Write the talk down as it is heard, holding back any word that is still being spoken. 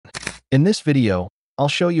In this video, I'll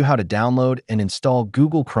show you how to download and install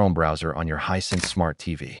Google Chrome browser on your Hisense Smart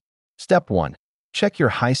TV. Step 1. Check your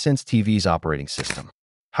Hisense TV's operating system.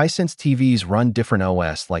 Hisense TVs run different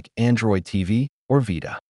OS like Android TV or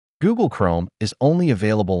Vita. Google Chrome is only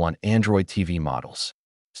available on Android TV models.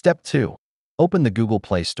 Step 2. Open the Google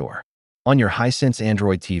Play Store. On your Hisense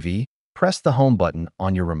Android TV, press the Home button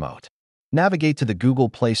on your remote. Navigate to the Google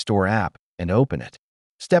Play Store app and open it.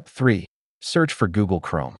 Step 3. Search for Google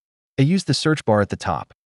Chrome. Use the search bar at the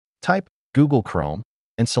top. Type Google Chrome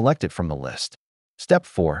and select it from the list. Step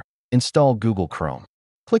 4. Install Google Chrome.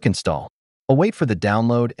 Click Install. Wait for the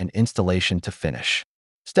download and installation to finish.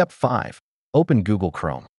 Step 5. Open Google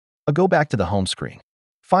Chrome. Go back to the home screen.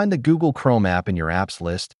 Find the Google Chrome app in your apps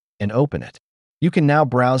list and open it. You can now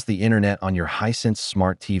browse the internet on your Hisense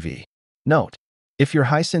Smart TV. Note: if your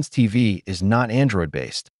Hisense TV is not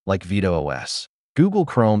Android-based, like Vita OS, Google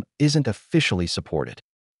Chrome isn't officially supported.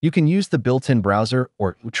 You can use the built-in browser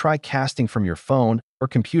or try casting from your phone or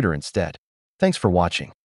computer instead. Thanks for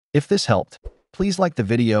watching. If this helped, please like the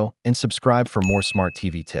video and subscribe for more smart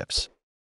TV tips.